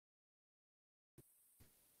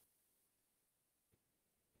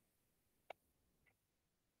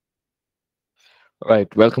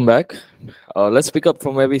Right, welcome back. Let's pick up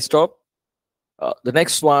from where we stopped. The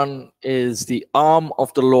next one is the arm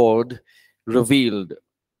of the Lord revealed.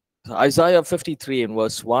 Isaiah 53 in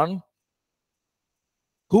verse 1.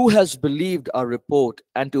 Who has believed our report,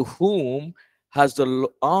 and to whom has the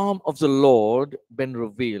arm of the Lord been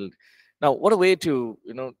revealed? Now, what a way to,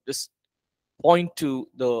 just point to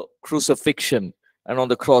the crucifixion and on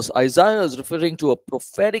the cross. Isaiah is referring to a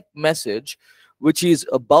prophetic message which he is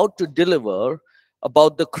about to deliver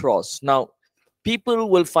about the cross. Now, people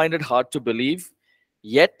will find it hard to believe,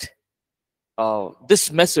 yet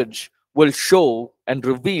this message will show and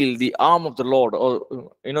reveal the arm of the Lord,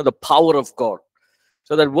 or the power of God.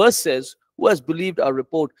 So that verse says, who has believed our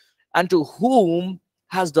report, and to whom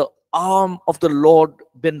has the arm of the Lord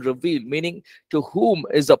been revealed? Meaning, to whom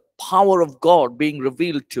is the power of God being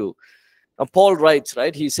revealed to? Now, Paul writes,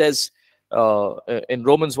 right? He says in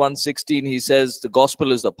Romans 1:16, he says the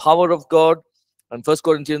gospel is the power of God. And First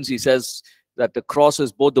Corinthians, he says that the cross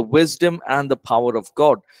is both the wisdom and the power of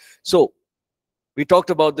God. So we talked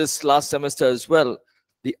about this last semester as well.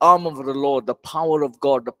 The arm of the Lord, the power of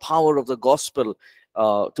God, the power of the gospel.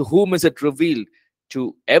 To whom is it revealed?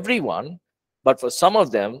 To everyone, but for some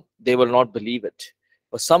of them, they will not believe it.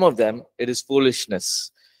 For some of them, it is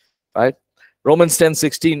foolishness, right? Romans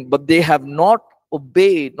 10:16, but they have not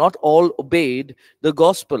obeyed, not all obeyed the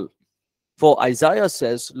gospel. For Isaiah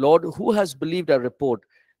says, Lord, who has believed our report?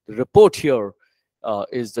 The report here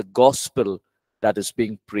is the gospel that is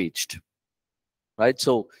being preached, right?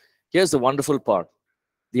 So here's the wonderful part.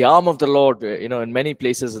 The arm of the Lord, in many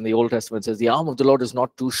places in the Old Testament says the arm of the Lord is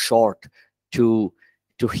not too short to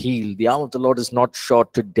heal. The arm of the Lord is not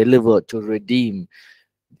short to deliver, to redeem.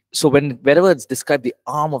 So wherever it's described the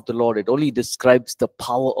arm of the Lord, it only describes the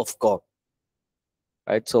power of God,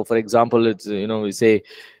 right? So for example, it's, we say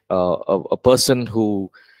a person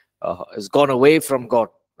who has gone away from God,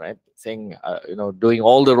 right? Saying, doing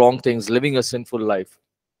all the wrong things, living a sinful life.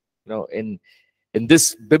 In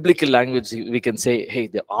this biblical language, we can say, hey,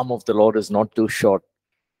 the arm of the Lord is not too short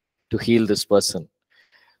to heal this person,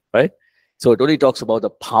 right? So it only talks about the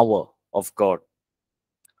power of God.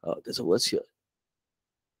 There's a verse here.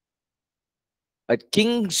 Right,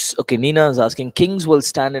 kings, okay, Nina is asking, kings will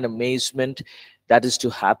stand in amazement. That is to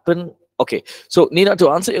happen. Okay, so Nina, to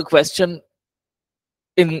answer your question,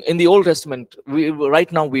 in the Old Testament,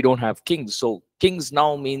 right now we don't have kings. So kings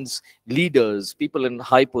now means leaders, people in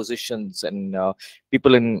high positions, and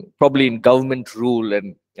people in probably in government rule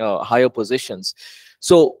and higher positions.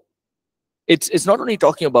 So it's not only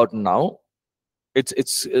talking about now.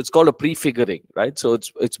 It's called a prefiguring, right? So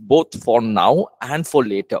it's both for now and for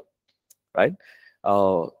later, right?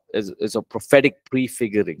 Is a prophetic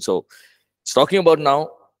prefiguring. So it's talking about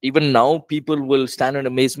now. Even now, people will stand in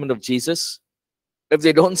amazement of Jesus. If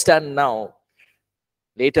they don't stand now,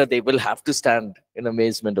 later they will have to stand in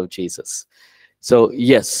amazement of Jesus. So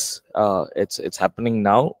yes, it's happening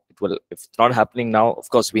now. It will, if it's not happening now, of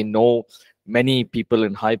course, we know many people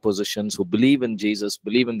in high positions who believe in Jesus,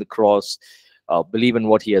 believe in the cross, believe in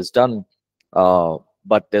what he has done.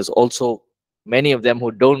 But there's also many of them who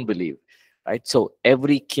don't believe, right? So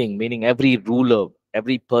every king, meaning every ruler,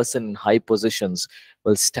 every person in high positions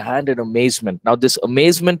will stand in amazement. Now, this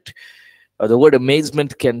amazement, the word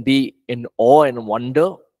amazement can be in awe and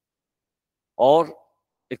wonder, or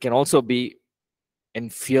it can also be in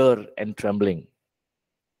fear and trembling,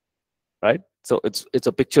 right? So it's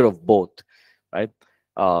a picture of both, right?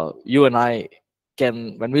 You and I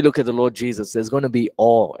can, when we look at the Lord Jesus, there's going to be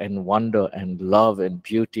awe and wonder and love and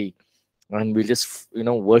beauty, and we just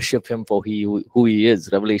worship him for who he is.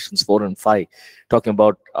 Revelations 4 and 5 talking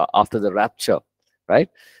about after the rapture, right?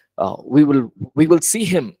 We will see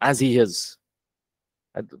him as he is.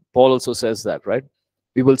 And Paul also says that, right?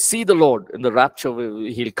 We will see the Lord in the rapture.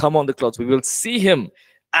 He'll come on the clouds. We will see him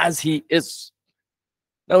as he is.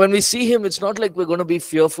 Now, when we see him, it's not like we're going to be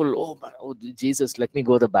fearful. Oh, man, oh, Jesus, let me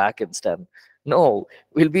go to the back and stand. No,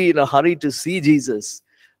 we'll be in a hurry to see Jesus.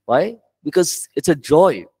 Why? Because it's a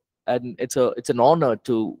joy and it's an honor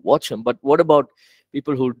to watch him. But what about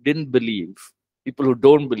people who didn't believe? People who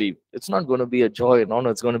don't believe? It's not going to be a joy and honor.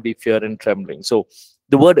 It's going to be fear and trembling. So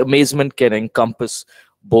the word amazement can encompass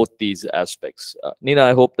both these aspects. Nina,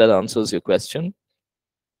 I hope that answers your question.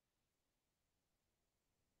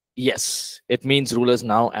 Yes, it means rulers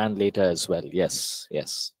now and later as well. Yes,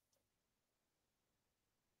 yes.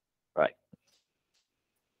 Right.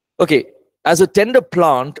 Okay. As a tender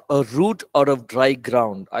plant, a root out of dry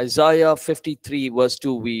ground. Isaiah 53 verse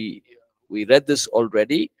 2, we read this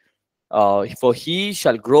already. For he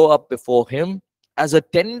shall grow up before him as a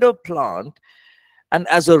tender plant and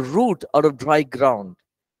as a root out of dry ground.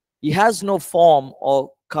 He has no form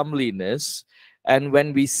or comeliness, and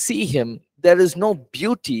when we see him, there is no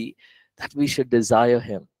beauty that we should desire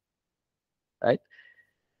him. Right?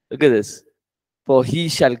 Look at this. For he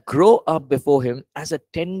shall grow up before him as a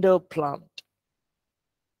tender plant.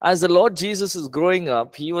 As the Lord Jesus is growing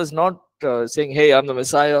up, he was not saying, "Hey, I'm the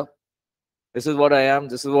Messiah. This is what I am.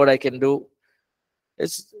 This is what I can do."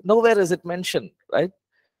 It's nowhere is it mentioned, right?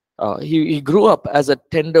 He grew up as a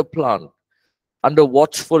tender plant under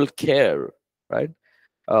watchful care, right?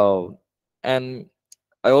 Uh, and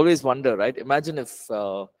I always wonder, right? Imagine if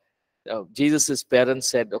Jesus' parents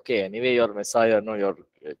said, "Okay, anyway, you're Messiah. No, you're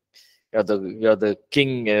the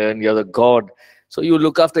king and you're the God. So you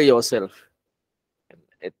look after yourself."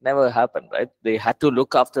 It never happened, right? They had to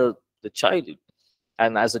look after the child,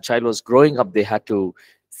 and as the child was growing up, they had to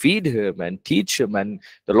feed him and teach him. And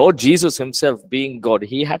the Lord Jesus himself, being God,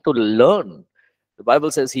 he had to learn. The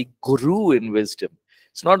Bible says he grew in wisdom.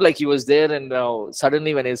 It's not like he was there and now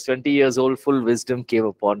suddenly when he's 20 years old, full wisdom came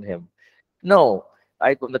upon him. No,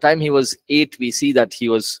 right? From the time he was 8, we see that he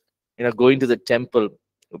was, going to the temple.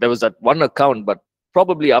 There was that one account, but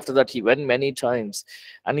probably after that he went many times,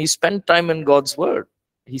 and he spent time in God's word.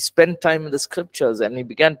 He spent time in the scriptures, and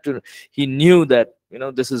he knew that,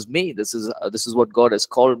 this is me. This is what God has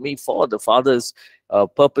called me for. The Father's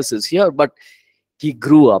purpose is here. But he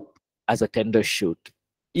grew up as a tender shoot,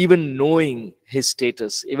 even knowing his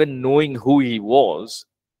status, even knowing who he was.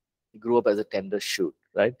 He grew up as a tender shoot,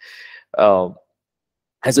 right? Um,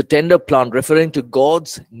 as a tender plant, referring to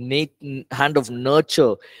God's hand of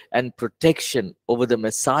nurture and protection over the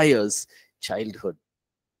Messiah's childhood,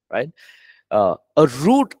 right? A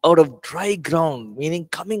root out of dry ground, meaning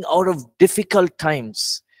coming out of difficult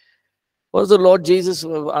times. Was the Lord Jesus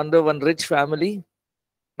under one rich family?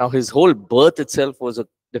 Now, his whole birth itself was a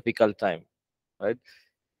difficult time, right?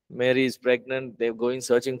 Mary is pregnant, they're going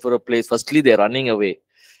searching for a place. Firstly, they're running away,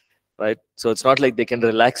 right? So it's not like they can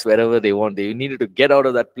relax wherever they want. They needed to get out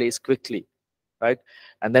of that place quickly, right?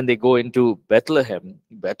 And then they go into Bethlehem.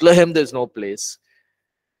 Bethlehem, there's no place.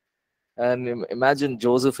 And imagine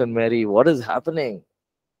Joseph and Mary, what is happening?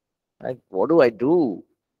 Right? What do I do?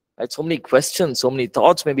 Right? So many questions, so many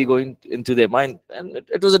thoughts may be going into their mind. And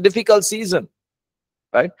it was a difficult season,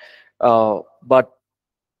 right? But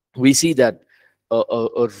we see that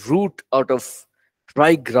a root out of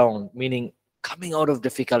dry ground, meaning coming out of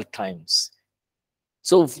difficult times.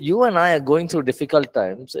 So if you and I are going through difficult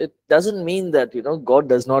times, it doesn't mean that, God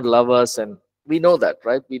does not love us. And we know that,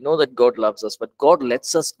 right? We know that God loves us, but God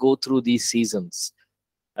lets us go through these seasons,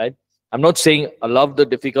 right? I'm not saying allow the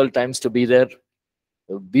difficult times to be there.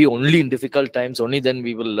 Be only in difficult times, only then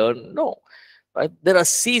we will learn. No, right? There are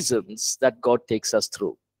seasons that God takes us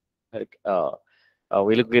through. Right?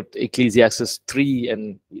 We look at Ecclesiastes 3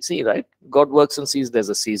 and we see, right? God works in seasons. There's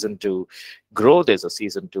a season to grow. There's a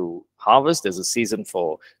season to harvest. There's a season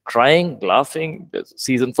for crying, laughing. There's a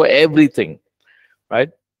season for everything, right?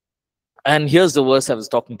 And here's the verse I was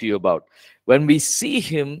talking to you about. When we see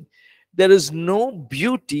him, there is no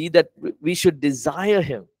beauty that we should desire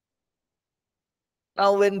him.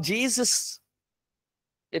 Now, when Jesus,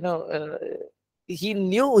 he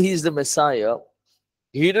knew he's the Messiah.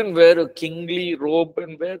 He didn't wear a kingly robe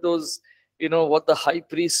and wear those, what the high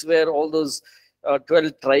priests wear, all those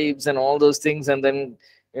 12 tribes and all those things, and then,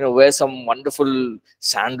 wear some wonderful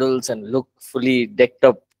sandals and look fully decked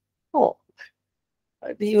up. No,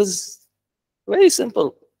 right? He was very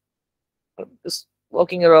simple. Just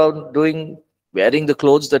walking around, wearing the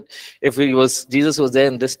clothes that if Jesus was there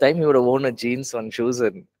in this time, he would have worn a jeans on shoes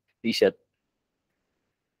and t-shirt.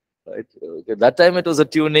 Right? Okay. That time it was a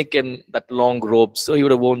tunic and that long robe, so he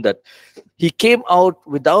would have worn that. He came out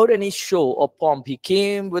without any show or pomp. He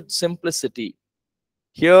came with simplicity.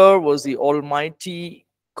 Here was the Almighty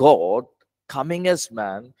God coming as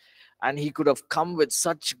man, and he could have come with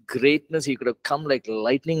such greatness. He could have come like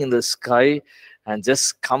lightning in the sky and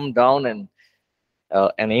just come down, and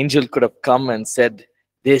an angel could have come and said,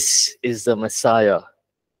 "This is the Messiah,"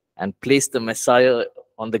 and placed the Messiah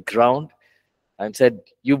on the ground and said,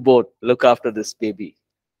 "You both look after this baby.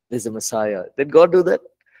 This is the Messiah." Did God do that?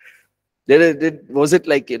 Was it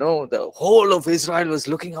like, the whole of Israel was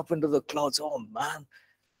looking up into the clouds? Oh man,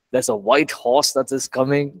 there's a white horse that is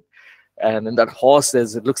coming. And in that horse,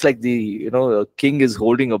 it looks like the king is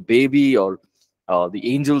holding a baby, or the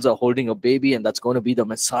angels are holding a baby, and that's going to be the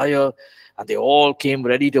Messiah. And they all came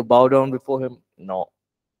ready to bow down before him. No.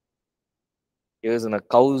 He was in a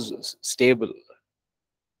cow's stable,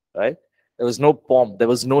 right? There was no pomp. There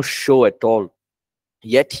was no show at all.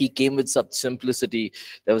 Yet he came with such simplicity.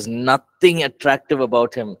 There was nothing attractive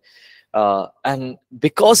about him. And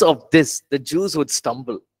because of this, the Jews would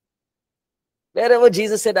stumble. Wherever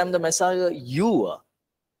Jesus said, I'm the Messiah, you are.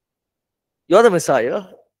 You're the Messiah.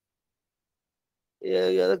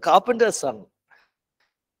 You're the carpenter's son.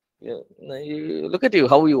 Look at you,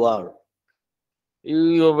 how you are.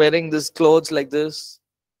 You're wearing this clothes like this.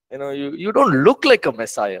 You don't look like a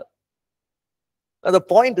Messiah. Now, the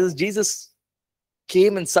point is, Jesus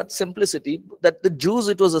came in such simplicity that the Jews,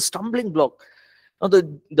 it was a stumbling block. Now,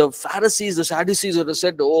 the Pharisees, the Sadducees would have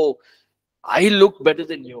said, oh, I look better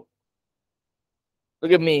than you.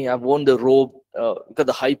 Look at me, I've worn the robe. Because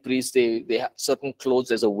the high priest, they have certain clothes.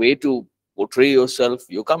 There's a way to portray yourself.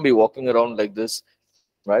 You can't be walking around like this,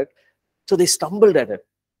 right? So they stumbled at it.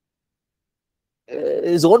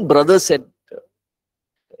 His own brother said,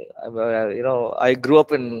 I grew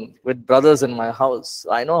up with brothers in my house.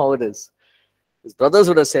 I know how it is. His brothers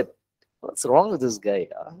would have said, what's wrong with this guy?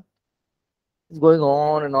 He's going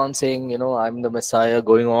on and on saying, I'm the Messiah,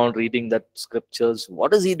 going on reading that scriptures.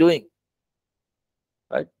 What is he doing?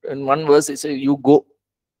 Right? In one verse, he says, you go.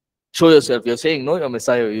 Show yourself. You're saying, no, you're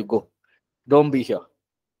Messiah, you go. Don't be here.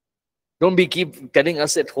 Don't keep telling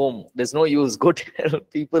us at home. There's no use. Go tell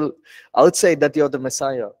people outside that you're the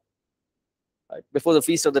Messiah. Right? Before the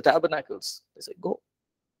Feast of the Tabernacles, they said, go.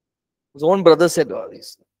 His own brother said, oh,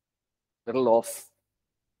 he's a little off.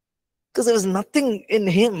 Because there was nothing in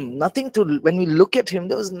him, when we look at him,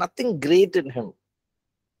 there was nothing great in him.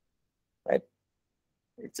 Right?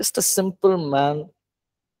 It's just a simple man.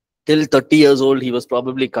 Till 30 years old, he was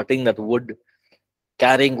probably cutting that wood,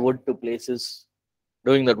 carrying wood to places,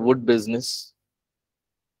 doing that wood business.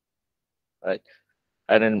 Right?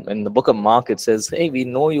 And in the book of Mark, it says, hey, we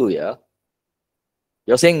know you, yeah?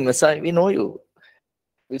 You're saying, Messiah, we know you.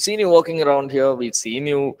 We've seen you walking around here. We've seen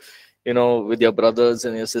you, with your brothers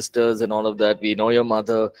and your sisters and all of that. We know your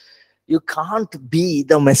mother. You can't be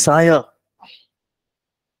the Messiah.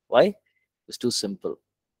 Why? It's too simple.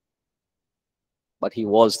 But he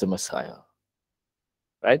was the Messiah.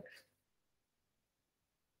 Right?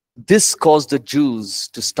 This caused the Jews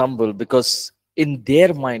to stumble because in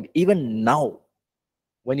their mind, even now,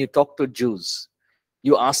 when you talk to Jews,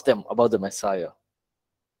 you ask them about the Messiah.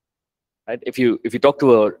 Right? If you talk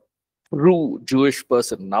to a true Jewish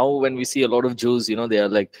person, now when we see a lot of Jews, they are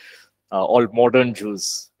like all modern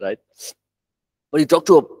Jews, right? But you talk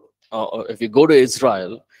to if you go to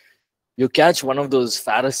Israel, you catch one of those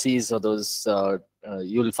Pharisees or those,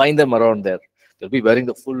 you'll find them around there. They'll be wearing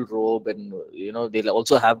the full robe, and they'll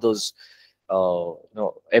also have those,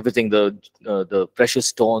 everything, the precious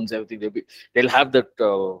stones, everything. They'll have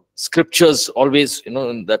that scriptures always,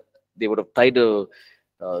 that they would have tied a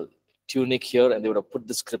tunic here, and they would have put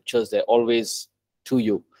the scriptures there always to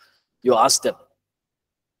you. You ask them,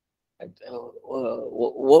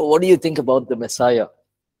 what do you think about the Messiah?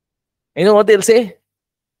 You know what they'll say?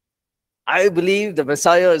 I believe the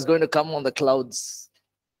Messiah is going to come on the clouds.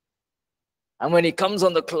 And when he comes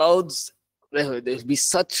on the clouds, there'll be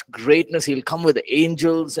such greatness. He'll come with the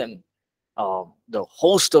angels and the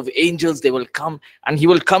host of angels. They will come, and he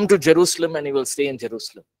will come to Jerusalem, and he will stay in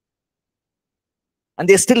Jerusalem. And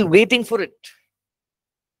they're still waiting for it.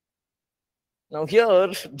 Now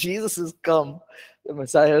here, Jesus has come. The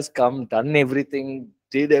Messiah has come, done everything,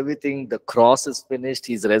 did everything. The cross is finished.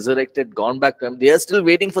 He's resurrected, gone back to him. They are still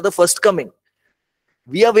waiting for the first coming.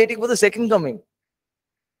 We are waiting for the second coming.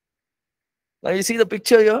 Now you see the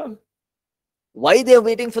picture here? Why they are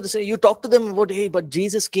waiting for the... You talk to them about, hey, but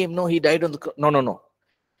Jesus came. No, he died on the cross. No.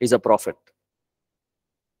 He's a prophet.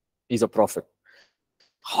 He's a prophet.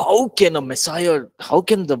 How can the Messiah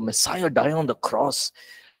die on the cross?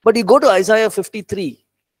 But you go to Isaiah 53,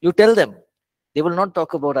 you tell them, they will not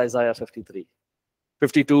talk about Isaiah 53.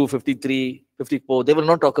 52, 53, 54, they will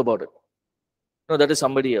not talk about it. No, that is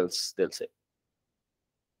somebody else, they'll say.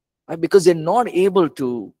 Right? Because they're not able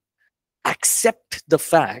to accept the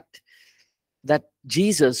fact that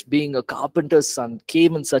Jesus, being a carpenter's son,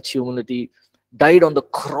 came in such humility, died on the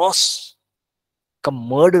cross, like a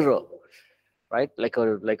murderer, right? Like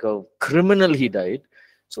a criminal he died.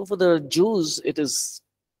 So for the Jews, it is,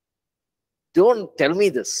 don't tell me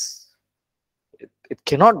this. It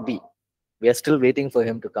cannot be. We are still waiting for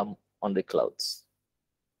him to come on the clouds.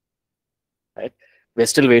 Right? We're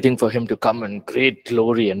still waiting for him to come in great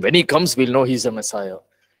glory. And when he comes, we'll know he's a Messiah.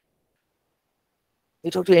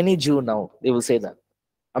 You talk to any Jew now, they will say that.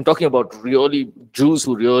 I'm talking about really Jews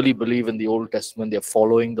who really believe in the Old Testament. They're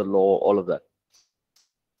following the law, all of that.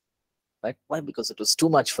 Right? Why? Because it was too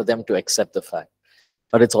much for them to accept the fact.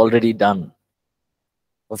 But it's already done.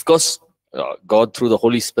 Of course, God through the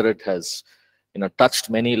Holy Spirit has touched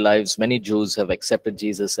many lives. Many Jews have accepted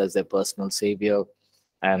Jesus as their personal savior.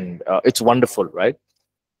 And it's wonderful, right?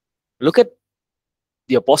 Look at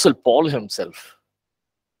the Apostle Paul himself,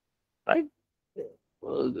 right?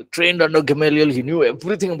 Trained under Gamaliel, he knew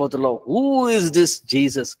everything about the law. Who is this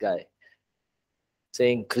Jesus guy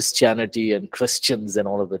saying Christianity and Christians and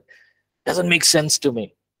all of it? Doesn't make sense to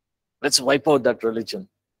me. Let's wipe out that religion.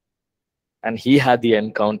 And he had the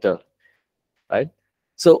encounter, right?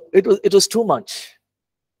 So it was too much.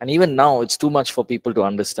 And even now, it's too much for people to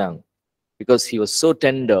understand, because he was so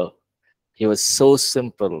tender, he was so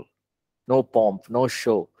simple, no pomp, no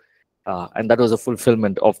show. And that was a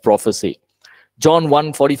fulfillment of prophecy. John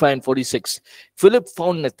 1:45 and 46. Philip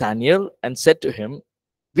found Nathanael and said to him,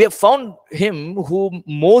 "We have found him whom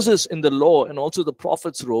Moses in the law and also the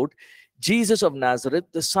prophets wrote, Jesus of Nazareth,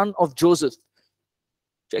 the son of Joseph."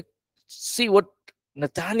 Check, see what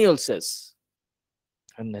Nathanael says.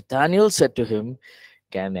 And Nathanael said to him,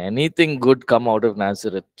 "Can anything good come out of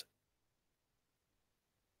Nazareth?"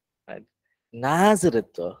 Right?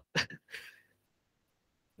 Nazareth.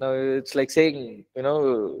 Now it's like saying,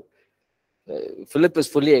 Philip is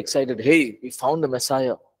fully excited. Hey, we found the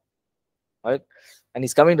Messiah, right? And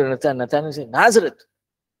he's coming to Nathanael. Nathanael says, "Nazareth?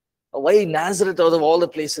 Why Nazareth out of all the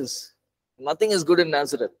places? Nothing is good in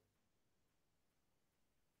Nazareth."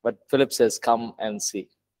 But Philip says, "Come and see."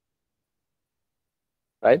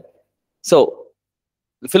 Right? So,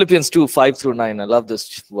 Philippians 2:5-9. I love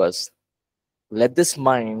this verse. "Let this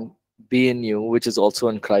mind be in you, which is also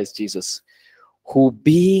in Christ Jesus, who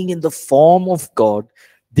being in the form of God,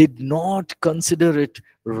 did not consider it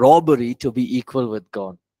robbery to be equal with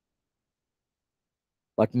God,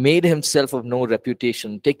 but made himself of no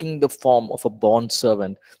reputation, taking the form of a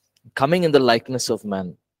bondservant, coming in the likeness of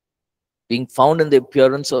man. Being found in the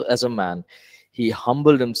appearance as a man, he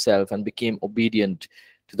humbled himself and became obedient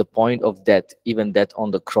to the point of death, even death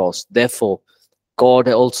on the cross. Therefore, God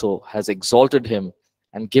also has exalted him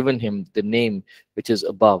and given him the name which is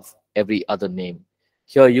above every other name."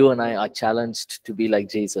 Here, you and I are challenged to be like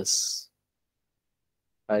Jesus.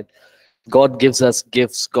 Right? God gives us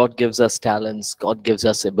gifts, God gives us talents, God gives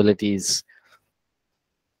us abilities,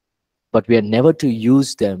 but we are never to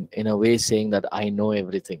use them in a way saying that I know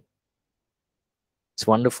everything. It's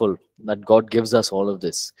wonderful that God gives us all of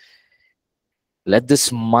this. Let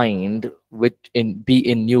this mind be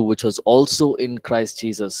in you, which was also in Christ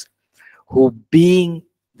Jesus, who being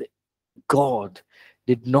God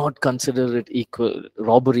did not consider it equal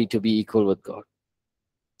robbery to be equal with God.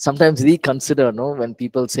 Sometimes we consider, no, when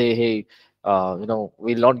people say, "Hey,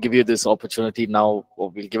 we'll not give you this opportunity now, or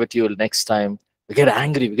we'll give it to you next time," we get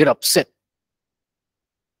angry, we get upset.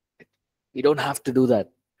 We don't have to do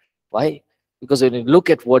that. Why? Because when you look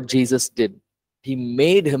at what Jesus did, he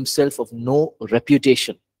made himself of no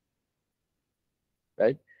reputation.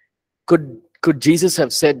 Right? Could Jesus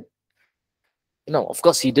have said, of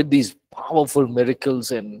course he did these powerful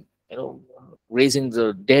miracles, and raising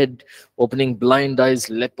the dead, opening blind eyes,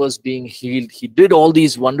 lepers being healed. He did all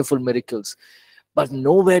these wonderful miracles, but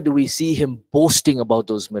nowhere do we see him boasting about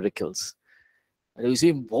those miracles. Do we see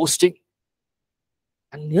him boasting?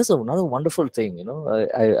 And here's another wonderful thing.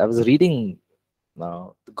 I was reading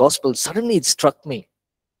the gospel. Suddenly it struck me.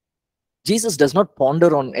 Jesus does not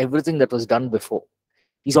ponder on everything that was done before.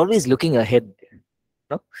 He's always looking ahead.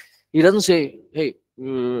 No? He doesn't say, "Hey,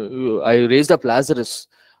 I raised up Lazarus.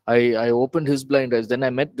 I opened his blind eyes. Then I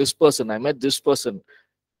met this person. I met this person."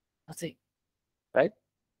 Nothing, right?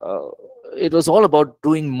 Uh, it was all about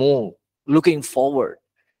doing more, looking forward.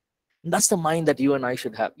 And that's the mind that you and I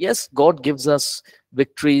should have. Yes, God gives us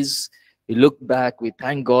victories. We look back. We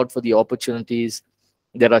thank God for the opportunities.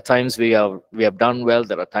 There are times we have done well.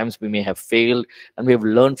 There are times we may have failed, and we have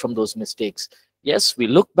learned from those mistakes. Yes, we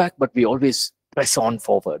look back, but we always press on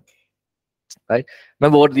forward. Right?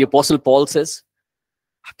 Remember what the Apostle Paul says?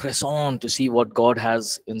 "I press on to see what God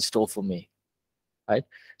has in store for me." Right?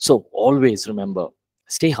 So always remember,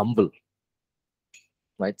 stay humble.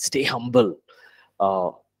 Right? Stay humble.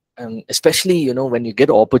 Uh, and especially, when you get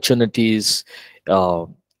opportunities uh,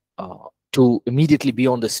 to immediately be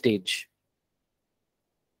on the stage,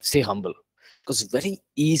 stay humble. Because it's very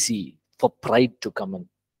easy for pride to come in.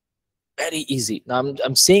 Very easy. Now,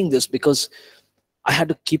 I'm saying this because I had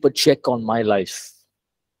to keep a check on my life.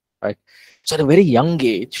 Right? So at a very young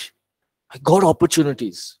age, I got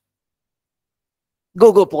opportunities.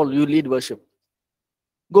 Go, Paul, you lead worship.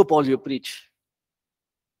 Go, Paul, you preach.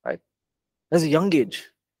 Right? As a young age.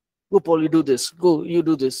 Go, Paul, you do this. Go, you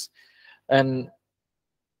do this. And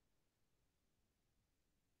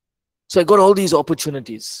so I got all these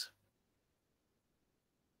opportunities.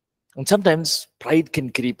 And sometimes pride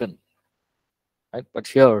can creep in. Right? But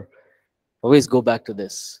here, always go back to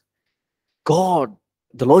this. God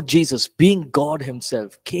The Lord Jesus, being God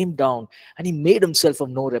himself, came down and he made himself of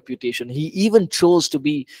no reputation. He even chose to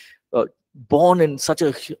be born in such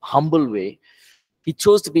a humble way. He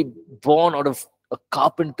chose to be born out of a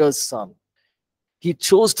carpenter's son. He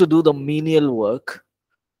chose to do the menial work.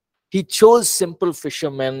 He chose simple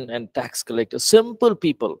fishermen and tax collectors, simple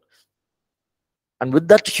people. And with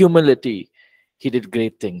that humility, he did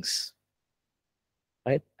great things.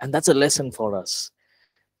 Right? And that's a lesson for us.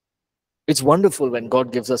 It's wonderful when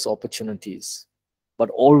God gives us opportunities, but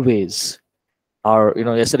always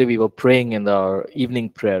yesterday we were praying in our evening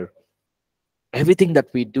prayer. Everything that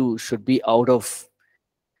we do should be out of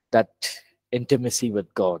that intimacy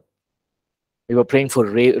with God. We were praying for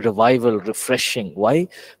revival, refreshing. Why?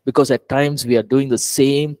 Because at times we are doing the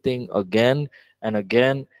same thing again and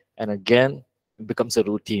again and again. It becomes a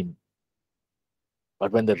routine.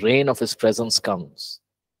 But when the rain of his presence comes,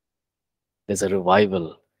 there's a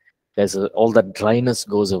revival. All that dryness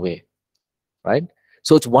goes away, right?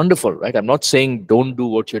 So it's wonderful, right? I'm not saying don't do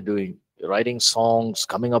what you're doing. You're writing songs,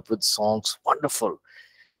 coming up with songs, wonderful.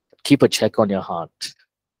 Keep a check on your heart.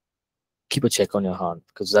 Keep a check on your heart,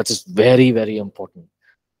 because that is very, very important.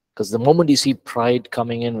 Because the moment you see pride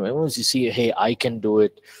coming in, once you see, hey, I can do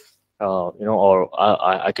it, or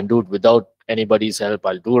I can do it without anybody's help,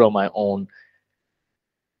 I'll do it on my own.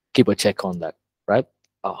 Keep a check on that, right?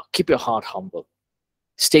 Keep your heart humble.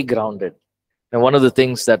 Stay grounded. And one of the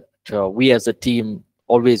things that we as a team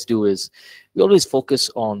always do is we always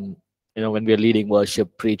focus on, when we are leading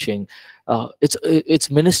worship, preaching,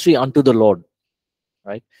 it's ministry unto the Lord,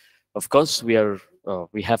 right? Of course, we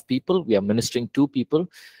have people, we are ministering to people,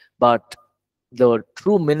 but the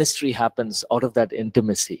true ministry happens out of that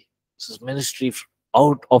intimacy. This is ministry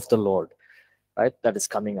out of the Lord, right? That is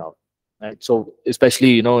coming out, right? So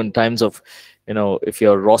especially, in times of, if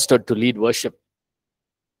you're rostered to lead worship,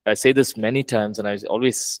 I say this many times, and I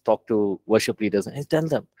always talk to worship leaders and I tell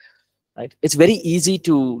them, right? It's very easy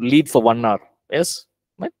to lead for 1 hour. Yes,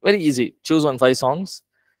 right? Very easy. Choose 5 songs.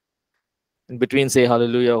 In between, say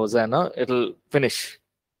Hallelujah, Hosanna. It'll finish,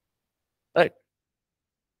 right?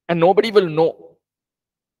 And nobody will know.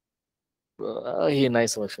 Hey,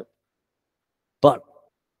 nice worship. But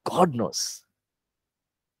God knows.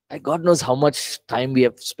 And God knows how much time we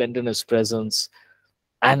have spent in His presence,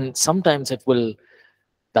 and sometimes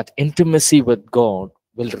that intimacy with God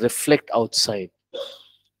will reflect outside.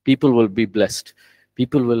 People will be blessed.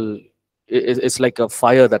 People will, it's like a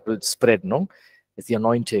fire that will spread, no? It's the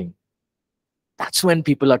anointing. That's when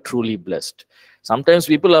people are truly blessed. Sometimes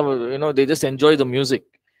people are, they just enjoy the music.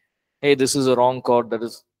 Hey, this is a wrong chord.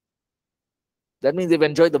 That means they've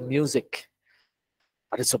enjoyed the music.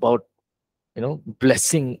 But it's about,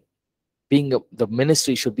 blessing, the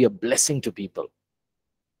ministry should be a blessing to people.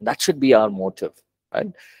 That should be our motive, right?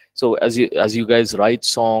 So as you guys write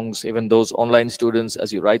songs, even those online students,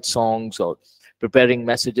 as you write songs or preparing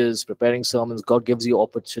messages, preparing sermons, God gives you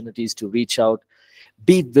opportunities to reach out.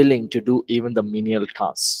 Be willing to do even the menial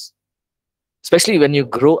tasks, especially when you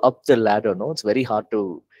grow up the ladder. No, it's very hard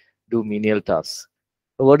to do menial tasks.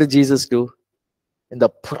 But what did Jesus do in the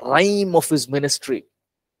prime of his ministry?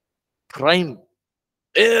 Prime.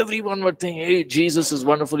 Everyone would think, hey, Jesus is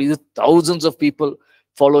wonderful. He's thousands of people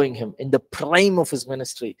following him. In the prime of his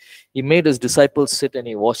ministry, he made his disciples sit and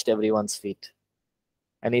he washed everyone's feet.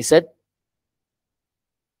 And he said,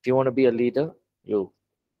 if you want to be a leader, you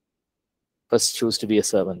first choose to be a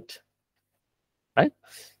servant. Right?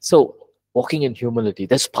 So walking in humility,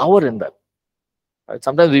 there's power in that. Right?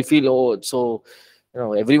 Sometimes we feel, so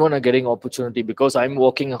everyone are getting opportunity because I'm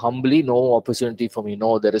walking humbly. No opportunity for me.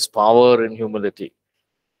 No, there is power in humility.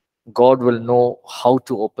 God will know how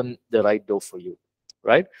to open the right door for you,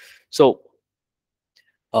 right? So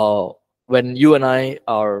uh, when you and I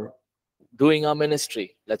are doing our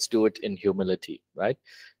ministry, let's do it in humility, right?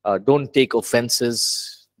 Don't take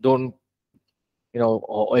offenses. Don't,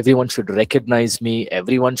 everyone should recognize me.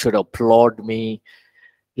 Everyone should applaud me.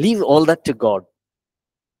 Leave all that to God,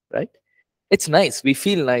 right? It's nice. We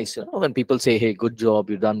feel nice, when people say, hey, good job,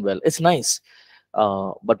 you've done well. It's nice.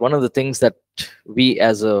 But one of the things that we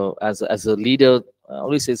as a leader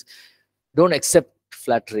always says, don't accept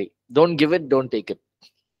flattery. Don't give it, don't take it.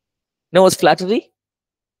 Now, what's flattery?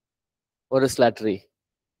 What is flattery?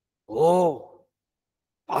 Oh,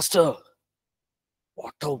 Pastor,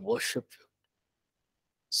 what a worship.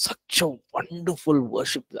 Such a wonderful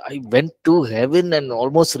worship. I went to heaven and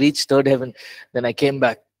almost reached third heaven. Then I came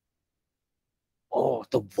back. Oh,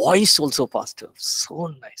 the voice also, Pastor. So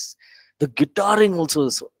nice. The guitaring also,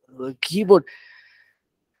 the keyboard.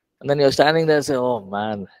 And then you're standing there and say, oh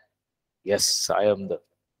man, yes, I've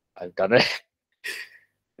done it.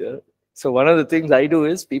 Yeah. So one of the things I do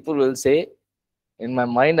is people will say, in my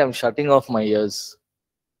mind, I'm shutting off my ears.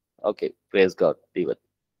 Okay, praise God, leave it.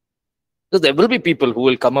 Because there will be people who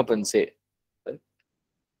will come up and say, right?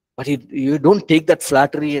 But you don't take that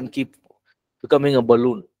flattery and keep becoming a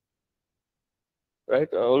balloon, right?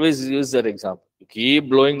 I always use that example. You keep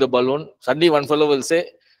blowing the balloon, suddenly one fellow will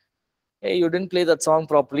say, hey, you didn't play that song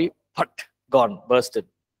properly, but gone, bursted.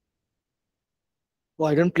 Oh,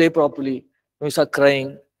 I didn't play properly. You start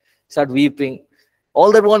crying, start weeping.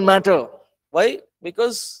 All that won't matter. Why?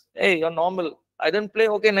 Because, hey, you're normal. I didn't play.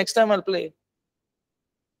 Okay, next time I'll play.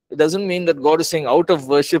 It doesn't mean that God is saying out of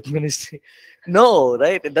worship ministry. No,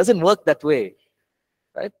 right? It doesn't work that way,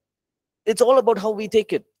 right? It's all about how we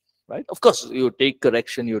take it, right? Of course, you take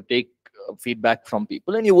correction, you take feedback from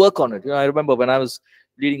people, and you work on it. I remember when I was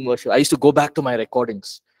leading worship, I used to go back to my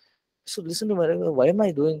recordings. So listen to my, why am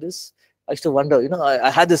I doing this? I used to wonder, I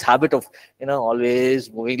had this habit of,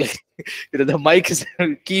 always moving like, the mic is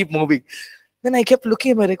keep moving. Then I kept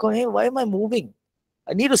looking at my record. Hey, why am I moving?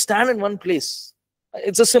 I need to stand in one place.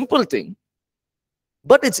 It's a simple thing,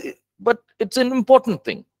 but it's an important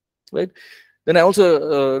thing, right? Then I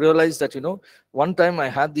also realized that one time I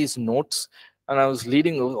had these notes and I was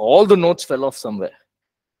leading. All the notes fell off somewhere.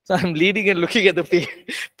 So I'm leading and looking at the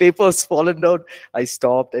papers fallen down. I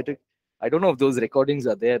stopped. I don't know if those recordings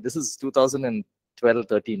are there. This is 2012,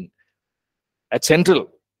 13 at Central,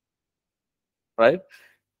 right?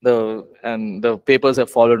 The papers have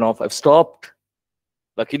fallen off. I've stopped.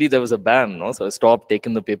 Luckily, there was a ban, no? So I stopped,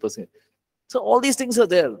 taking the papers in. So all these things are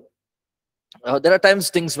there. There are times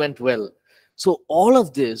things went well. So all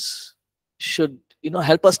of this should,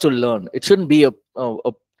 help us to learn. It shouldn't be a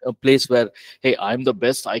place where, hey, I'm the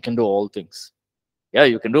best. I can do all things. Yeah,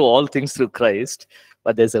 you can do all things through Christ,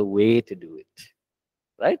 but there's a way to do it,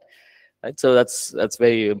 right? Right. So that's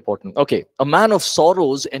very important. Okay, a man of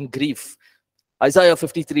sorrows and grief. Isaiah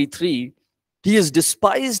 53:3. He is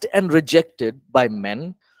despised and rejected by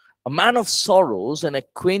men, a man of sorrows and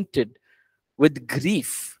acquainted with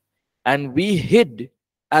grief, and we hid,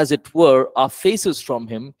 as it were, our faces from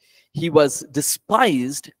him. He was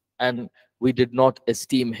despised, and we did not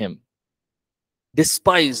esteem him.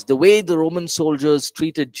 Despised, the way the Roman soldiers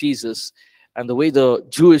treated Jesus and the way the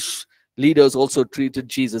Jewish leaders also treated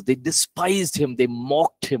Jesus. They despised him, they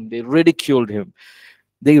mocked him, they ridiculed him,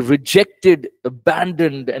 they rejected,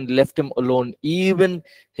 abandoned, and left him alone. Even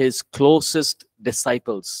his closest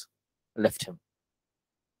disciples left him.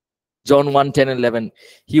 John 1, 10, 11.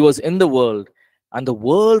 He was in the world, and the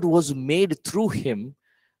world was made through him,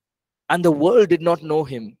 and the world did not know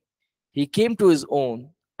him. He came to his own,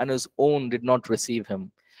 and his own did not receive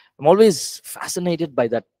him. I'm always fascinated by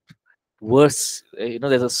that verse.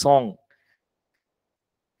 There's a song.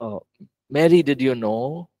 Mary, did you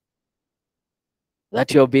know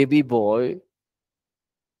that your baby boy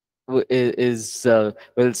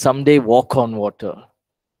will someday walk on water?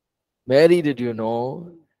 Mary, did you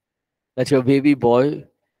know that your baby boy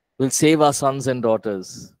will save our sons and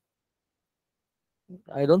daughters?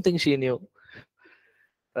 I don't think she knew,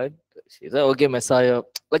 right? She said, okay, Messiah.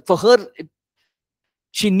 Like for her,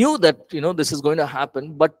 she knew that, this is going to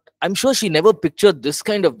happen, but I'm sure she never pictured this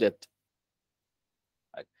kind of death.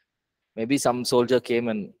 Right? Maybe some soldier came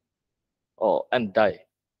and died.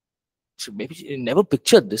 Maybe she never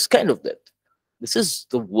pictured this kind of death. This is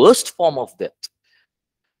the worst form of death.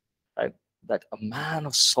 Right? That a man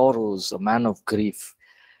of sorrows, a man of grief.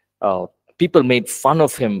 People made fun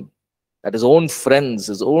of him. That his own friends,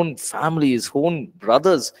 his own family, his own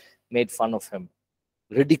brothers made fun of him,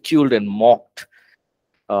 ridiculed and mocked.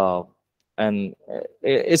 And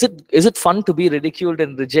is it fun to be ridiculed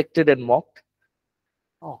and rejected and mocked?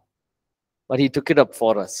 Oh, but he took it up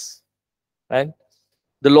for us, right?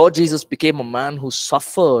 The Lord Jesus became a man who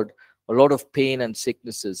suffered a lot of pain and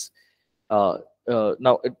sicknesses. Now,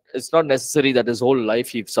 it's not necessary that his whole life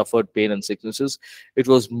he suffered pain and sicknesses. It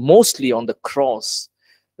was mostly on the cross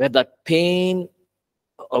where that pain,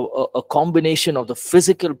 a combination of the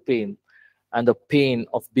physical pain and the pain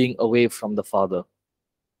of being away from the Father,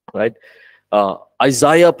 right?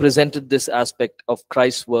 Isaiah presented this aspect of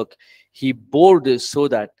Christ's work. He bore this so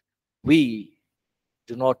that we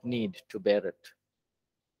do not need to bear it.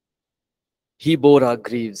 He bore our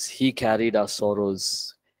griefs. He carried our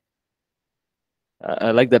sorrows.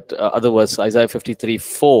 I like that other verse, Isaiah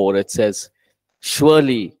 53:4. It says,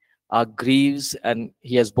 surely our griefs, and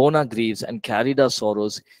he has borne our griefs and carried our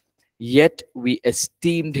sorrows, yet we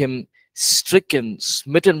esteemed him stricken,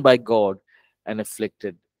 smitten by God, and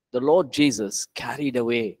afflicted. The Lord Jesus carried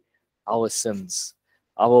away our sins,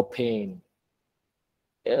 our pain.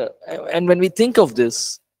 And when we think of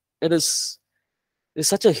this, it is It's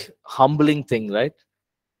such a humbling thing, right?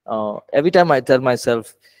 Every time I tell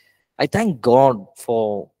myself, I thank God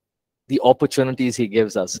for the opportunities He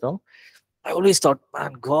gives us. No, I always thought,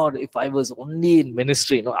 man, God, if I was only in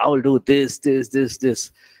ministry, I will do this, this, this,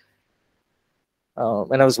 this.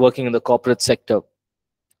 When I was working in the corporate sector,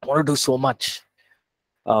 I want to do so much.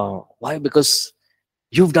 Why? Because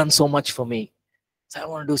you've done so much for me. So I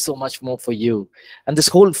want to do so much more for you. And this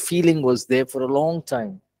whole feeling was there for a long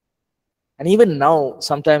time. And even now,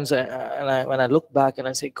 sometimes when I look back and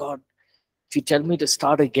I say, God, if you tell me to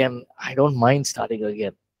start again, I don't mind starting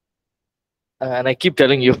again. And I keep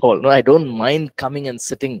telling you all, no, I don't mind coming and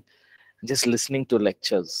sitting, just listening to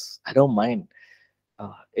lectures. I don't mind.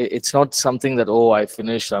 It's not something that, oh, I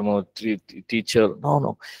finished, I'm a teacher. No,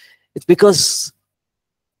 no. It's because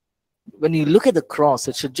when you look at the cross,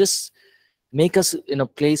 it should just make us in a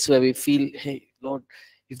place where we feel, hey, Lord,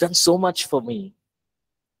 you've done so much for me.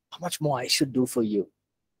 How much more I should do for you,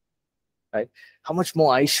 right? How much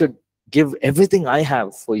more I should give everything I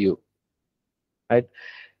have for you, right?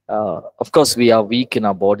 Of course, we are weak in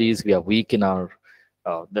our bodies. We are weak in our,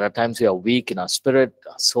 there are times we are weak in our spirit,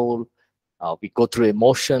 our soul. We go through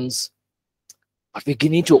emotions, but we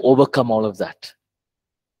need to overcome all of that.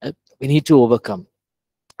 Right? We need to overcome.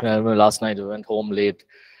 I remember last night we went home late.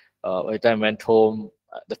 By the time I went home,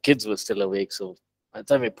 the kids were still awake. So by the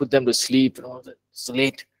time we put them to sleep, it's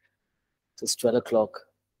late. It's 12 o'clock,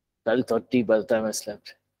 12:30 by the time I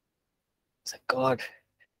slept. It's like, God,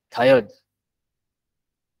 tired.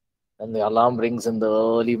 And the alarm rings in the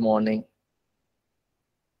early morning.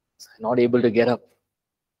 So I'm not able to get up.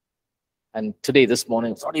 And today, this morning,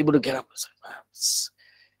 I was not able to get up. It's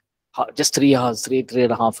just 3 hours, three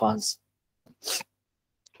and a half hours.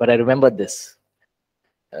 But I remembered this.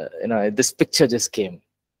 This picture just came.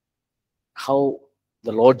 How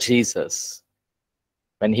the Lord Jesus,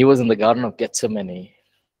 when he was in the Garden of Gethsemane,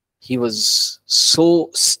 he was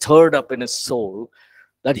so stirred up in his soul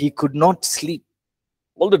that he could not sleep.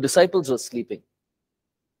 All the disciples were sleeping,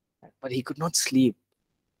 but he could not sleep.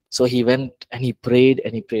 So he went and he prayed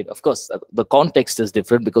and he prayed. Of course, the context is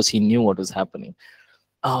different because he knew what was happening.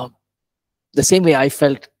 The same way I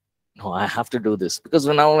felt, no, I have to do this. Because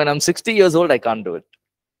now when I'm 60 years old, I can't do it.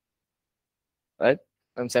 Right?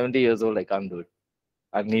 I'm 70 years old, I can't do it.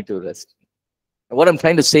 I need to rest. And what I'm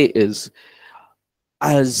trying to say is,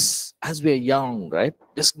 as we're young, right?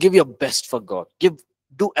 Just give your best for God.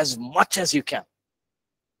 Do as much as you can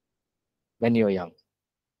when you're young.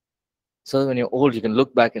 So when you're old, you can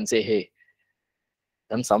look back and say, hey,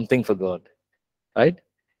 done something for God. Right?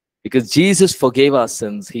 Because Jesus forgave our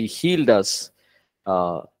sins. He healed us.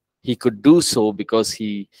 He could do so because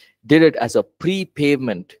he did it as a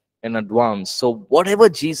prepayment in advance. So whatever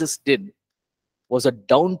Jesus did was a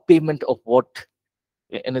down payment of what,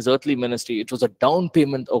 in his earthly ministry, it was a down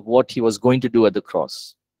payment of what he was going to do at the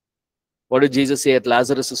cross. What did Jesus say at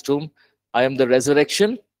Lazarus' tomb? I am the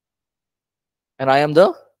resurrection and I am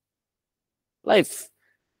the life.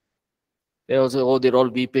 They're all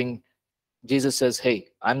weeping. Jesus says, hey,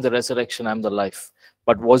 I'm the resurrection, I'm the life.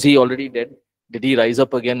 But was he already dead? Did he rise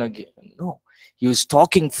up again? No. He was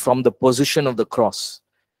talking from the position of the cross.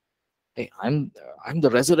 Hey, I'm the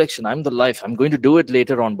resurrection, I'm the life. I'm going to do it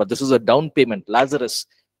later on, but this is a down payment. Lazarus,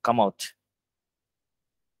 come out.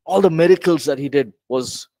 All the miracles that he did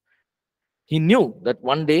was, he knew that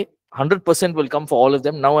one day 100% will come for all of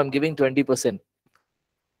them. Now I'm giving 20%,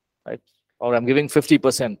 right? Or I'm giving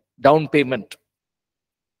 50% down payment,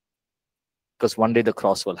 because one day the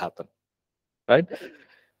cross will happen, right?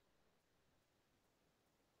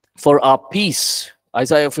 For our peace,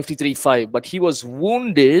 Isaiah 53:5, but he was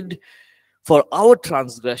wounded for our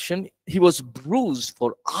transgression, he was bruised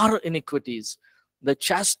for our iniquities. The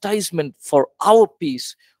chastisement for our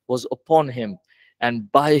peace was upon him,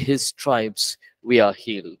 and by his stripes we are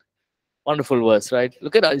healed. Wonderful verse, right?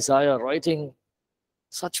 Look at Isaiah writing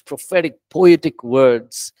such prophetic, poetic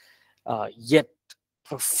words, yet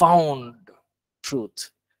profound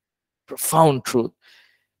truth. Profound truth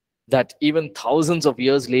that even thousands of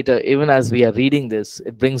years later, even as we are reading this,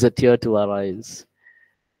 it brings a tear to our eyes.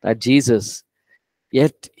 That Jesus,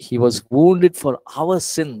 yet he was wounded for our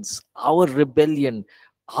sins, our rebellion,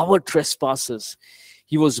 our trespasses.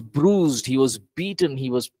 He was bruised, he was beaten, he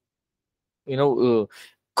was,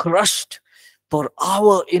 crushed for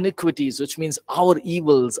our iniquities, which means our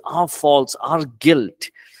evils, our faults, our guilt.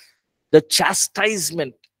 The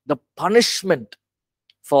chastisement, the punishment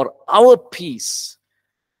for our peace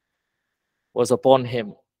was upon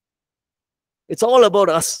him. It's all about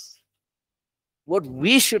us. What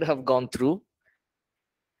we should have gone through,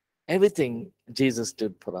 everything Jesus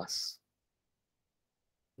did for us.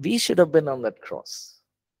 We should have been on that cross.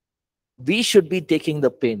 We should be taking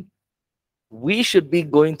the pain. We should be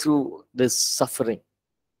going through this suffering.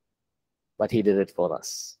 But he did it for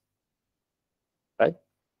us. Right?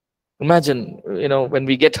 Imagine, when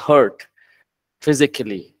we get hurt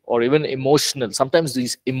physically or even emotional, sometimes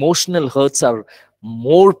these emotional hurts are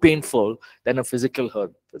more painful than a physical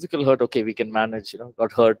hurt. Physical hurt, okay, we can manage,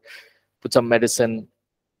 got hurt, put some medicine,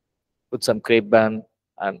 put some crepe band,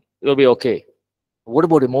 and you'll be okay. What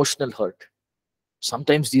about emotional hurt?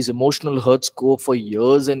 Sometimes these emotional hurts go for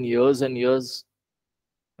years and years and years.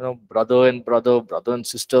 Brother and brother, brother and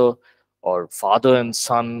sister, or father and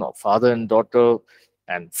son, or father and daughter,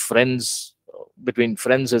 and friends, between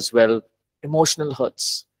friends as well. Emotional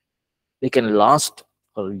hurts, they can last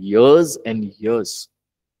for years and years.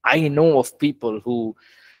 I know of people who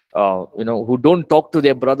don't talk to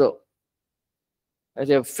their brother.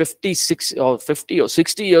 They're 56 or 50 or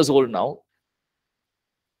 60 years old now.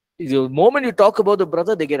 The moment you talk about the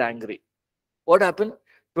brother, they get angry. What happened?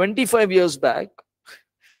 25 years back,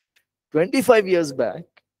 25 years back,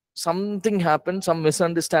 something happened, some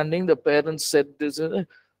misunderstanding. The parents said this,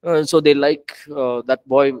 so they like that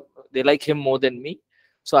boy, they like him more than me,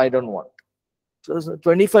 so I don't want. So it's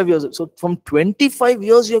 25 years. So from 25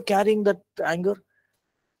 years, you're carrying that anger.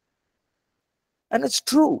 And it's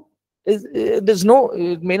true.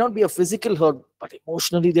 It may not be a physical hurt, but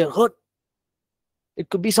emotionally they're hurt. It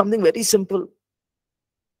could be something very simple.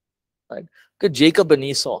 Right? Look at Jacob and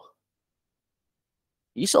Esau.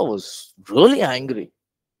 Esau was really angry.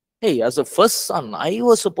 Hey, as a first son, I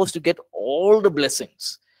was supposed to get all the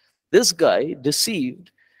blessings. This guy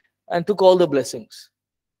deceived and took all the blessings.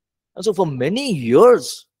 And so for many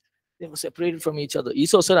years, they were separated from each other.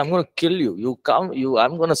 Esau said, I'm going to kill you.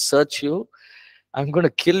 I'm going to search you. I'm going to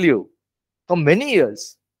kill you. For many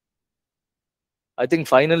years. I think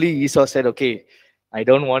finally Esau said, okay, I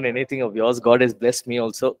don't want anything of yours. God has blessed me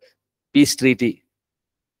also. Peace treaty.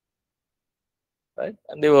 Right?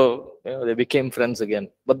 And they became friends again.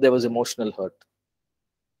 But there was emotional hurt.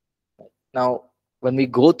 Now, when we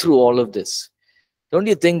go through all of this, don't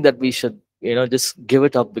you think that we should, just give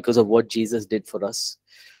it up because of what Jesus did for us?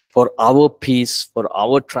 For our peace, for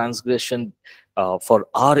our transgression, for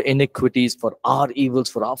our iniquities, for our evils,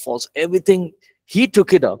 for our faults, everything, he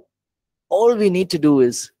took it up. All we need to do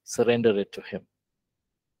is surrender it to him.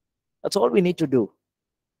 That's all we need to do.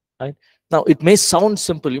 Right? Now, it may sound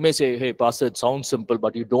simple. You may say, hey, Pastor, it sounds simple,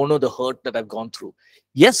 but you don't know the hurt that I've gone through.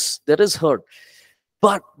 Yes, there is hurt.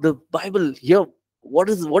 But the Bible here, what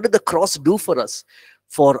did the cross do for us?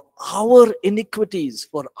 For our iniquities,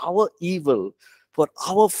 for our evil, for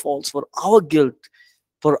our faults, for our guilt,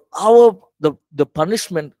 for the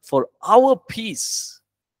punishment for our peace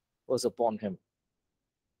was upon him.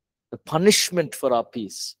 The punishment for our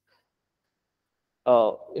peace.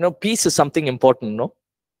 Peace is something important, no?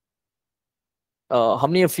 How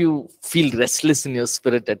many of you feel restless in your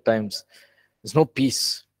spirit at times? There's no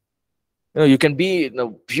peace. You can be in a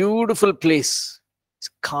beautiful place. It's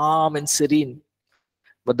calm and serene.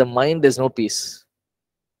 But the mind, there's no peace.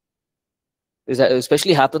 It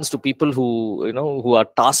especially happens to people who are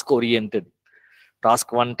task-oriented.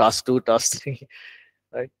 Task 1, task 2, task 3.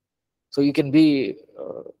 Right? So you can be,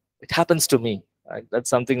 it happens to me. Right?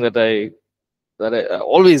 That's something that I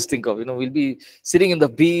always think of. We'll be sitting in the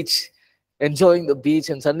beach, enjoying the beach,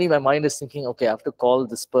 and suddenly my mind is thinking, okay, I have to call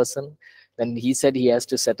this person. Then he said he has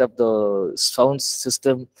to set up the sound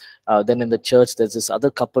system. Then in the church, there's this other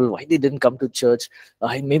couple. Why they didn't come to church?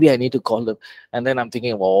 Maybe I need to call them. And then I'm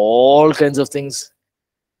thinking of all kinds of things.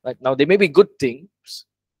 Right now, they may be good things,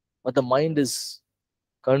 but the mind is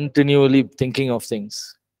continually thinking of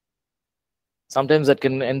things. Sometimes that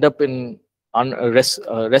can end up in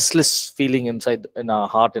restless feeling inside in our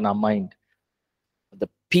heart, in our mind. The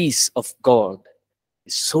peace of God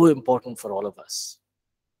is so important for all of us.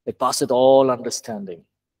 It passeth all understanding,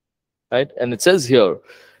 right? And it says here,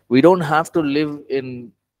 we don't have to live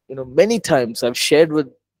in, many times I've shared with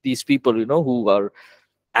these people, who are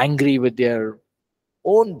angry with their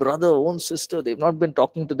own brother, own sister. They've not been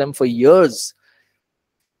talking to them for years.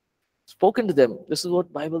 Spoken to them. This is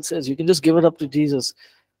what Bible says. You can just give it up to Jesus.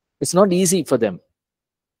 It's not easy for them.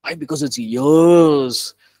 Why? Because it's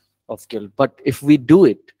years of guilt. But if we do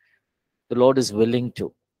it, the Lord is willing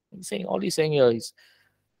to. All he's saying here is,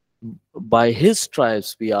 by his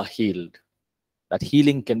stripes we are healed. That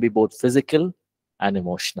healing can be both physical and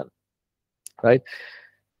emotional. Right?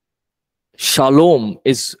 Shalom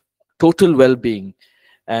is total well-being.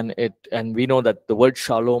 And we know that the word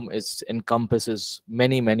shalom encompasses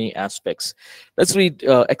many aspects. Let's read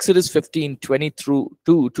Exodus 15:20 through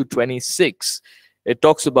 2 to 26. It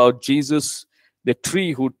talks about Jesus the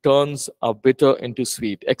tree who turns our bitter into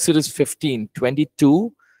sweet. Exodus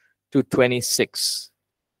 15:22-26.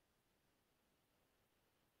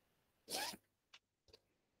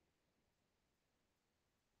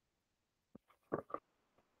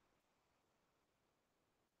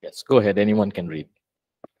 Yes, go ahead. Anyone can read.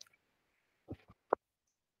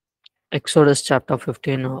 Exodus chapter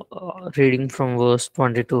 15, reading from verse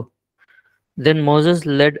 22. Then Moses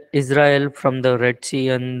led Israel from the Red Sea,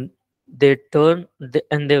 and they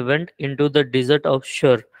went into the desert of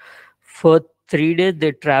Shur. For 3 days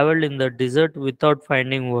they traveled in the desert without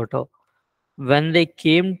finding water. When they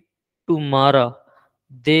came to Mara,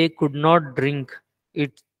 they could not drink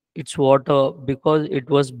it, its water because it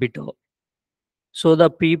was bitter. So the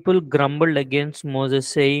people grumbled against Moses,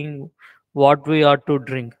 saying, "What we are to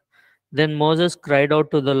drink?" Then Moses cried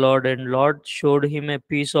out to the Lord, and Lord showed him a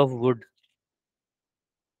piece of wood.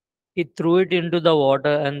 He threw it into the water,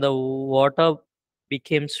 and the water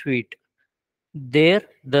became sweet. There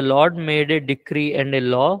the Lord made a decree and a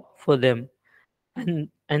law for them,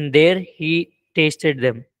 and there he tasted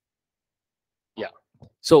them. Yeah.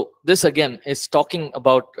 So this again is talking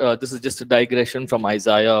about, this is just a digression from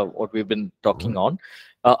Isaiah, what we've been talking on.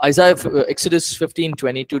 Exodus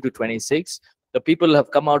 15:22-26. The people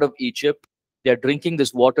have come out of Egypt. They're drinking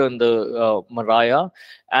this water in the Moriah.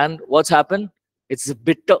 And what's happened? It's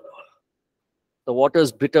bitter. The water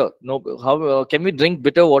is bitter. No, how can we drink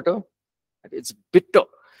bitter water? It's bitter.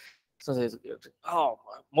 So they, oh,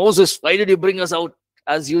 Moses, why did you bring us out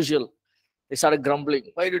as usual? They started grumbling.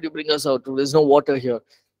 Why did you bring us out? There's no water here.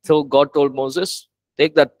 So God told Moses,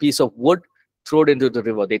 take that piece of wood, throw it into the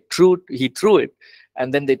river. He threw it,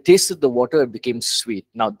 and then they tasted the water and became sweet.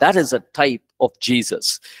 Now that is a type of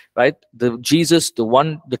Jesus, right? The Jesus,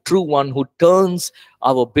 the true one who turns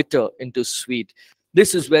our bitter into sweet.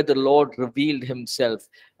 This is where the Lord revealed himself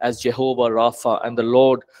as Jehovah Rapha, and the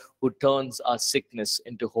Lord who turns our sickness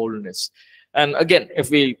into wholeness. And again, if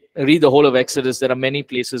we read the whole of Exodus, there are many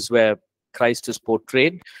places where Christ is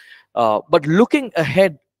portrayed. But looking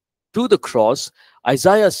ahead to the cross,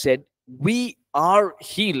 Isaiah said, we are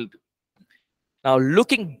healed. Now,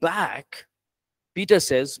 looking back, Peter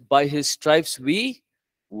says, by his stripes we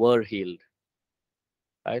were healed.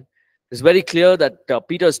 Right? It's very clear that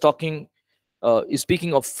Peter is speaking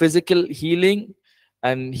of physical healing,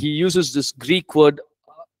 and he uses this Greek word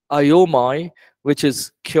iomai, which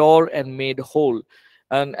is cure and made whole.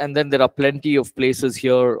 And then there are plenty of places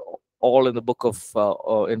here, all in the book of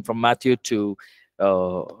from Matthew to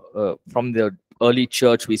from the early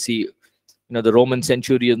church. We see, the Roman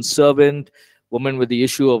centurion servant, woman with the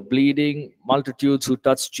issue of bleeding, multitudes who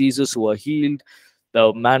touched Jesus who are healed,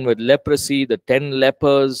 the man with leprosy, the 10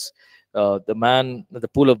 lepers, the man at the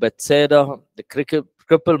pool of Bethsaida, the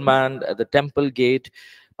crippled man at the temple gate.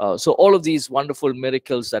 So all of these wonderful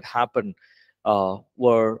miracles that happened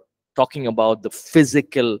were talking about the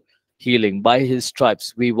physical healing. By his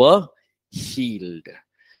stripes we were healed,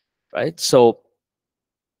 right? So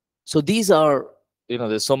these are,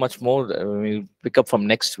 there's so much more that we'll pick up from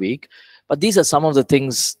next week, but these are some of the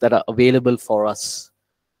things that are available for us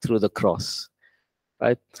through the cross,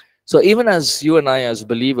 right? So even as you and I, as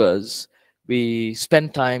believers, we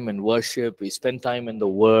spend time in worship, we spend time in the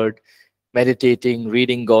word, meditating,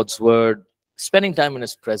 reading God's word, spending time in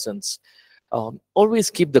his presence. Always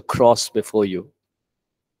keep the cross before you,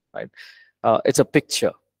 right? It's a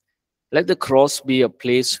picture. Let the cross be a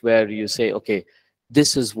place where you say, okay,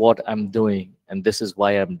 this is what I'm doing, and this is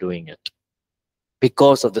why I'm doing it,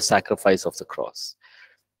 because of the sacrifice of the cross,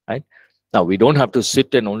 right? Now, we don't have to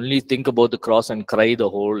sit and only think about the cross and cry the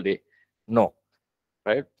whole day. No,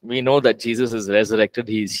 right? We know that Jesus is resurrected,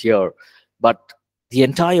 he is here. But the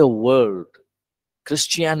entire world,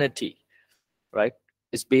 Christianity, right,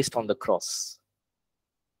 is based on the cross,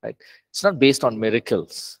 right? It's not based on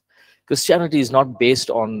miracles. Christianity is not based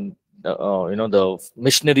on the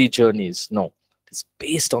missionary journeys. No, it's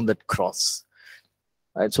based on that cross,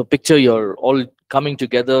 right? So picture you're all coming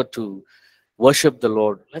together to worship the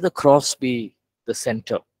Lord. Let the cross be the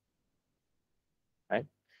center, right?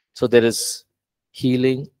 So there is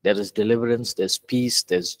healing, there is deliverance, there's peace,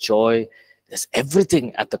 there's joy, there's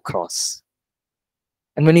everything at the cross.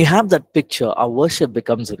 And when you have that picture, our worship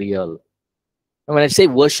becomes real. And when I say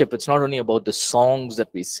worship, it's not only about the songs that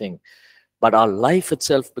we sing, but our life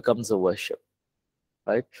itself becomes a worship,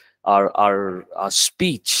 right? Our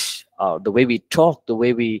speech, the way we talk, the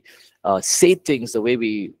way we say things, the way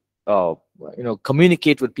we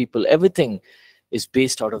communicate with people, everything is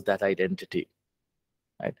based out of that identity,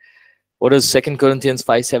 right? What does 2 Corinthians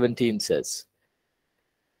 5:17 says?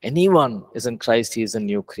 Anyone is in Christ, he is a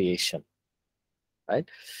new creation, right?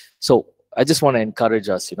 So I just want to encourage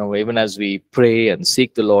us, even as we pray and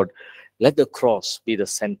seek the Lord, let the cross be the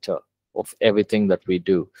center of everything that we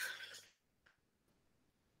do.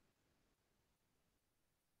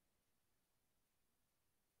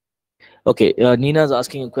 Okay, Nina's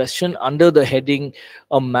asking a question under the heading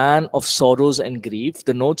 "A Man of Sorrows and Grief."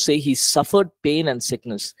 The notes say he suffered pain and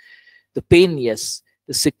sickness. The pain, yes.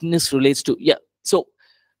 The sickness relates to, yeah. So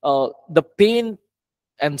the pain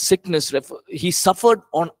and sickness, he suffered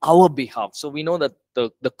on our behalf. So we know that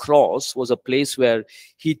the cross was a place where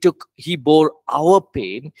he bore our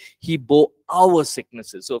pain, he bore our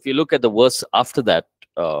sicknesses. So if you look at the verse after that,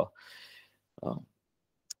 uh, uh,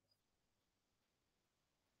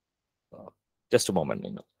 just a moment,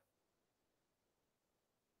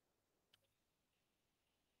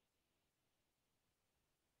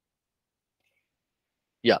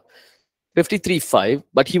 yeah, 53:5.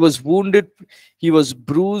 But he was wounded, he was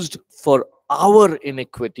bruised for our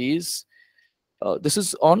iniquities. This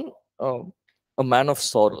is on a man of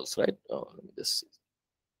sorrows, right? Let me just see.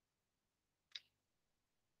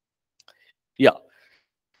 Yeah.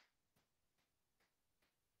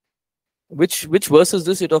 Which verse is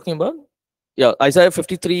this you're talking about? Yeah, Isaiah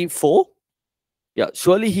 53:4. Yeah,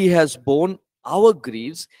 surely he has borne our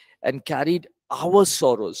griefs and carried our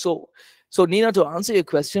sorrows. So Nina, to answer your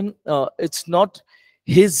question, it's not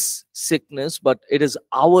his sickness, but it is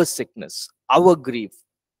our sickness, our grief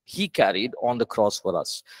he carried on the cross for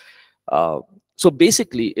us. So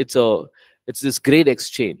basically, it's this great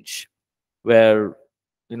exchange where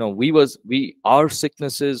our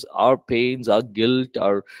sicknesses, our pains, our guilt,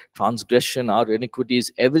 our transgression, our iniquities,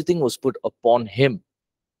 everything was put upon him.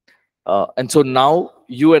 And so now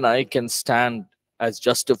you and I can stand as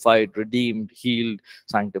justified, redeemed, healed,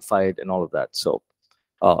 sanctified, and all of that. So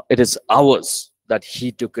it is ours that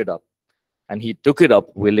he took it up, and he took it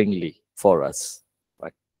up willingly for us.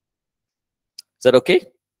 Right? Is that okay?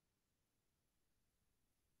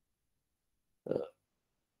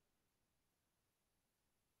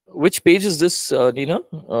 Which page is this, Nina?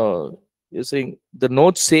 You're saying the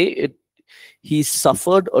notes say it. He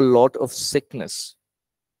suffered a lot of sickness.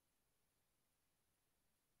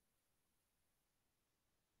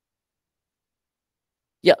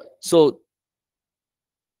 Yeah. So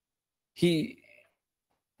the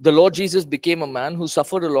Lord Jesus became a man who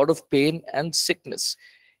suffered a lot of pain and sickness.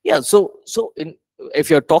 Yeah. If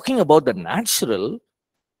you're talking about the natural,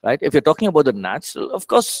 right? If you're talking about the natural, of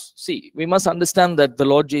course, see, we must understand that the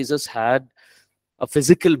Lord Jesus had a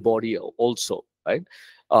physical body also, right?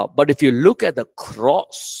 But if you look at the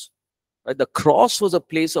cross, right, the cross was a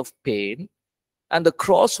place of pain, and the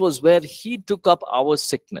cross was where he took up our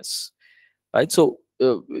sickness, right? So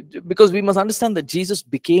because we must understand that Jesus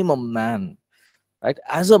became a man, right?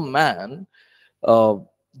 As a man, uh,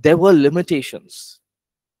 there were limitations,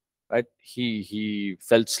 right? He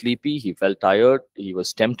felt sleepy, he felt tired, he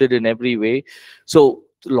was tempted in every way. So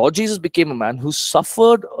the Lord Jesus became a man who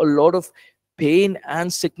suffered a lot of pain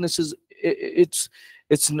and sicknesses. It's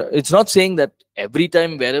not saying that every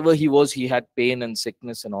time wherever he was he had pain and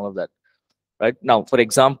sickness and all of that, right? Now, for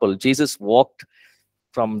example, Jesus walked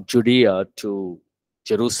from Judea to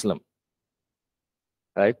Jerusalem,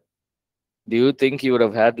 right? Do you think he would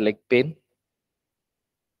have had leg pain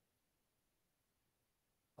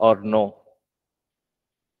or no?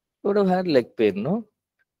 He would have had leg pain, no?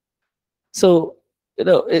 So,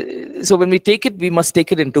 so when we take it, we must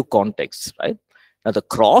take it into context, right? Now, the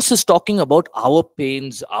cross is talking about our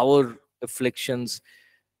pains, our afflictions,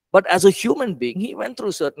 but as a human being, he went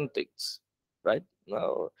through certain things, right?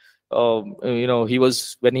 Now, he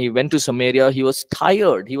was, when he went to Samaria, he was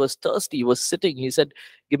tired, he was thirsty, he was sitting. He said,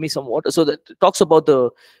 "Give me some water." So that talks about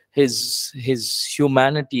his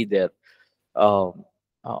humanity there. Um,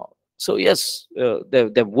 so yes,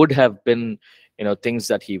 there would have been things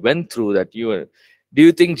that he went through that you were. Do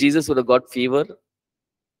you think Jesus would have got fever?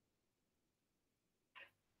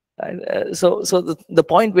 And, so the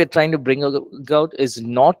point we're trying to bring out is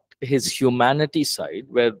not his humanity side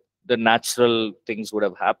where the natural things would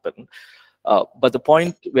have happened, but the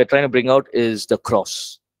point we're trying to bring out is the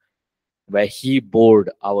cross where he bore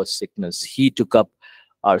our sickness, he took up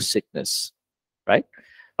our sickness, right?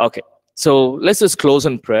 Okay, so let's just close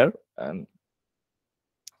in prayer. And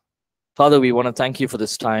Father, we want to thank you for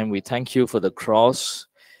this time. We thank you for the cross.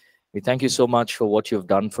 We thank you so much for what you've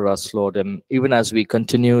done for us, Lord. And even as we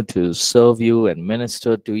continue to serve you and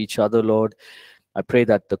minister to each other, Lord, I pray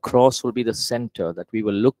that the cross will be the center, that we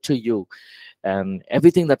will look to you. And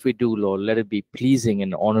everything that we do, Lord, let it be pleasing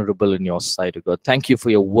and honorable in your sight, O God. Thank you for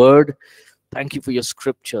your word. Thank you for your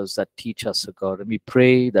scriptures that teach us, O God. And we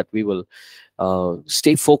pray that we will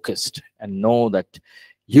stay focused and know that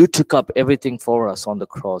You took up everything for us on the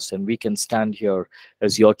cross, and we can stand here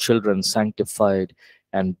as your children, sanctified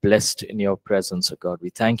and blessed in your presence, O God.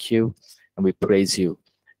 We thank you and we praise you.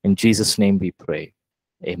 In Jesus' name we pray.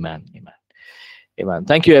 Amen. Amen. Amen.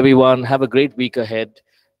 Thank you, everyone. Have a great week ahead.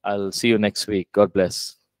 I'll see you next week. God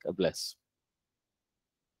bless. God bless.